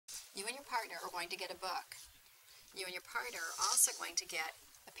You and your partner are going to get a book. You and your partner are also going to get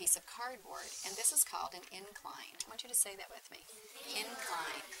a piece of cardboard, and this is called an incline. I want you to say that with me.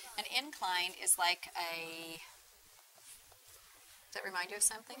 Incline. An incline is like a... Does that remind you of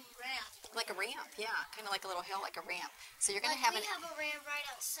something? Ramp. Like a ramp, yeah. Kind of like a little hill, like a ramp. So you're going to have We have a ramp right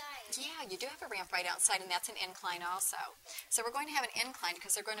outside. Yeah, you do have a ramp right outside, and that's an incline also. So we're going to have an incline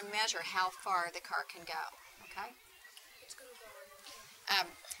because they're going to measure how far the car can go, okay? It's going to go.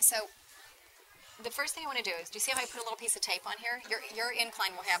 So the first thing I want to do is, do you see how I put a little piece of tape on here? Your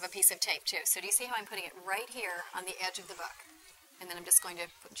incline will have a piece of tape too. So do you see how I'm putting it right here on the edge of the book? And then I'm just going to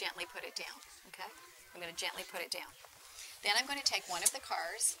gently put it down, okay? I'm going to gently put it down. Then I'm going to take one of the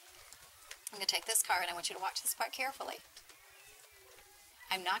cars. I'm going to take this car, and I want you to watch this part carefully.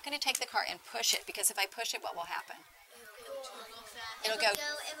 I'm not going to take the car and push it, because if I push it, what will happen? It'll go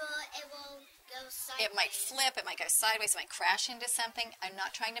sideways. It might flip, it might go sideways, it might crash into something. I'm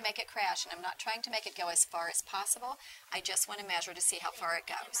not trying to make it crash, and I'm not trying to make it go as far as possible. I just want to measure to see how far it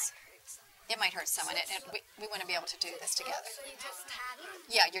goes. It might hurt someone, and we want to be able to do this together. So you just tap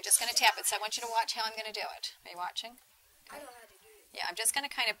it? Yeah, you're just going to tap it. So I want you to watch how I'm going to do it. Are you watching? I don't know how to do it. Yeah, I'm just going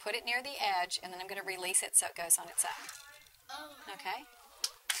to kind of put it near the edge, and then I'm going to release it so it goes on its own. Oh. Okay?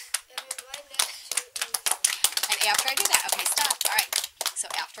 And then right next to it. And after I do that, okay, stop. All right. So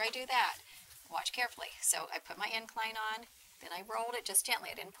after I do that, watch carefully. So I put my incline on, then I rolled it just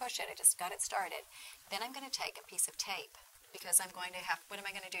gently. I didn't push it. I just got it started. Then I'm going to take a piece of tape, because I'm going to have, what am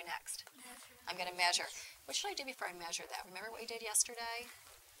I going to do next? I'm going to measure. What should I do before I measure that? Remember what we did yesterday?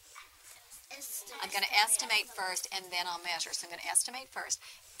 I'm going to estimate first, and then I'll measure. So I'm going to estimate first,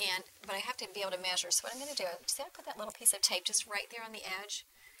 but I have to be able to measure. So what I'm going to do, see, I put that little piece of tape just right there on the edge,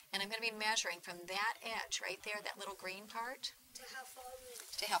 and I'm going to be measuring from that edge right there, that little green part, To how far it went.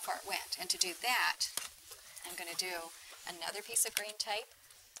 to how far it went. And to do that, I'm going to do another piece of green tape.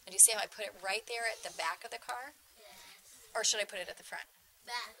 And you see how I put it right there at the back of the car? Or should I put it at the front?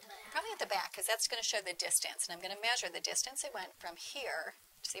 Back. Probably at the back, because that's going to show the distance. And I'm going to measure the distance it went from here.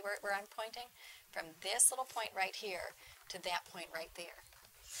 See where I'm pointing? From this little point right here to that point right there.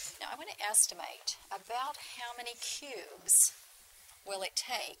 Now I want to estimate about how many cubes will it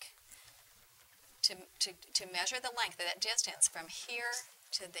take to measure the length of that distance from here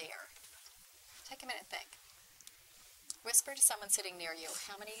to there. Take a minute and think. Whisper to someone sitting near you,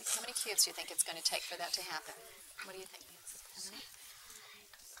 how many cubes do you think it's going to take for that to happen? What do you think, Nancy? How many?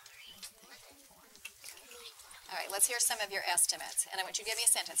 All right, let's hear some of your estimates. And I want you to give me a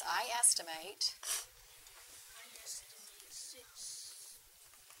sentence. I estimate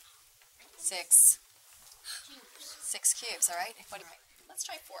 6 cubes, all right? Let's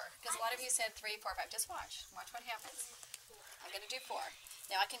try 4, because a lot of you said 3, 4, 5. Just watch. Watch what happens. I'm going to do 4.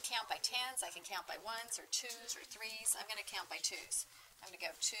 Now, I can count by 10s, I can count by 1s or 2s or 3s. I'm going to count by 2s. I'm going to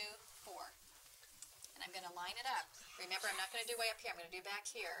go 2, 4. And I'm going to line it up. Remember, I'm not going to do way up here. I'm going to do back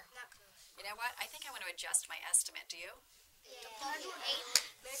here. You know what? I think I want to adjust my estimate. Do you? Yeah.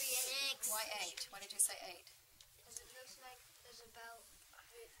 Maybe 6. Why 8? Why did you say 8? Because it looks like there's about,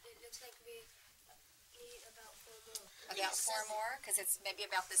 it looks like we need about 4 more. About 4 more? Because it's maybe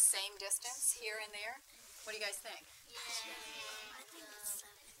about the same distance here and there? What do you guys think? Yeah. I think it's 7.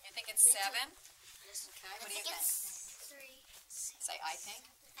 You think it's 7? Okay, what do you think? 3. Say, I think.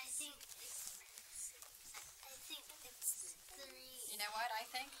 I think it's 3. You know what I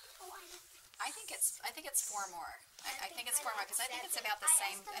think? I think it's 4 more. I think it's 4 more because I think it's about the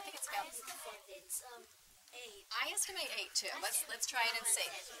same. I think it's about. It's 8. I estimate 8 too. Let's try it and see.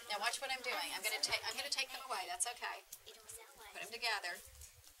 Now watch what I'm doing. I'm going to take them away. That's okay. Put them together.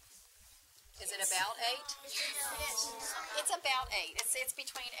 Is it about 8? It's about 8. It's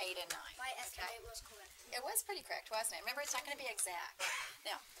between 8 and 9. My estimate was correct. It was pretty correct, wasn't it? Remember, it's not going to be exact.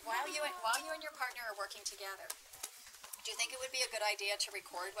 Now, while you and your partner are working together, do you think it would be a good idea to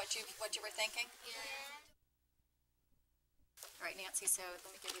record what you were thinking? Yeah. All right, Nancy, so let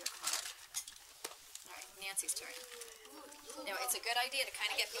me give you a card. All right, Nancy's turn. Now, it's a good idea to kind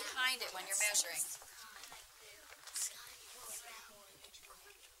of get behind it when you're measuring.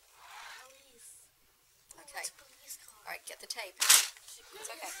 Okay. All right, get the tape. It's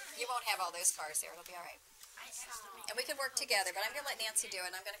okay. You won't have all those cars there. It'll be all right. And we could work together, but I'm going to let Nancy do it,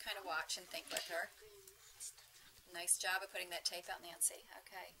 and I'm going to kind of watch and think with her. Nice job of putting that tape out, Nancy.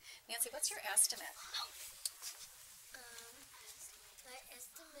 Okay. Nancy, what's your estimate? My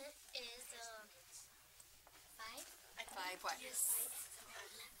estimate is 5. 5 what? 5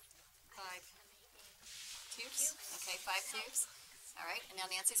 cubes? Okay, 5 cubes. All right, and now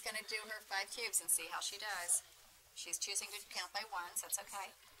Nancy's going to do her 5 cubes and see how she does. She's choosing to count by 1s. That's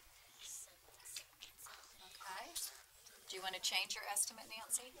okay. Okay. Do you want to change your estimate,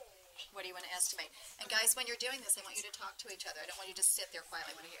 Nancy? What do you want to estimate? And guys, when you're doing this, I want you to talk to each other. I don't want you to sit there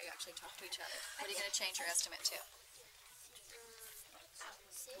quietly. I want you to actually talk to each other. What are you going to change your estimate to?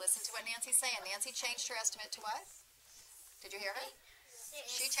 Listen to what Nancy's saying. Nancy changed her estimate to what? Did you hear her?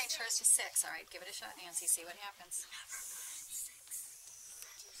 She changed hers to 6. All right, give it a shot, Nancy. See what happens.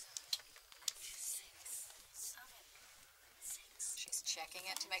 She's checking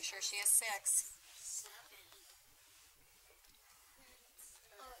it to make sure she has 6.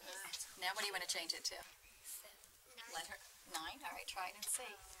 Now what do you want to change it to? Let her 9. All right, try it and see.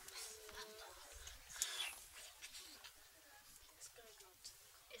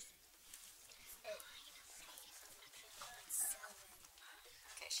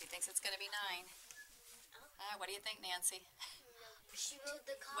 Okay, she thinks it's going to be 9. What do you think, Nancy? She wrote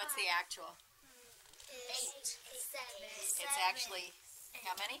the car. What's the actual? 8. 7. It's actually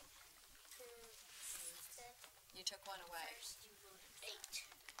how many? You took 1 away. 8.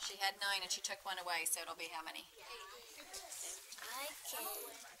 She had 9 and she took 1 away, so it'll be how many? I can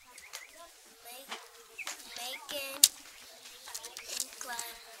make an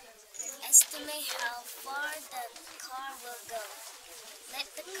incline. Estimate how far the car will go. Let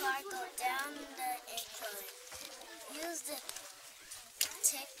the car go down the incline. Use the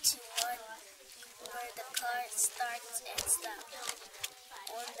tape to mark where the car starts and stops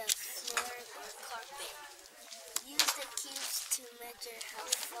on the floor or carpet. Use the cubes to measure how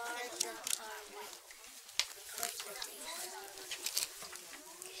far the car will quickly.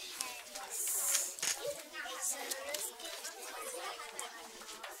 So let's get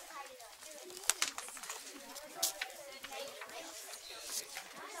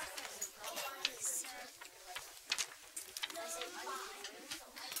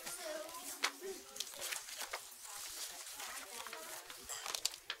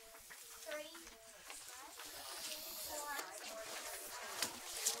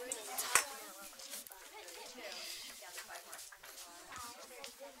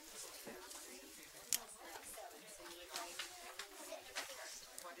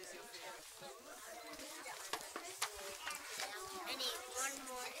I need one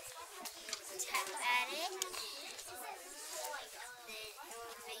more tap at it. Then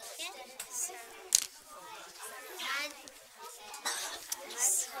we'll make it. So add my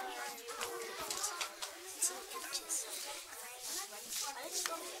car 2 inches. Let's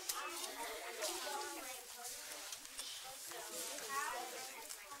go.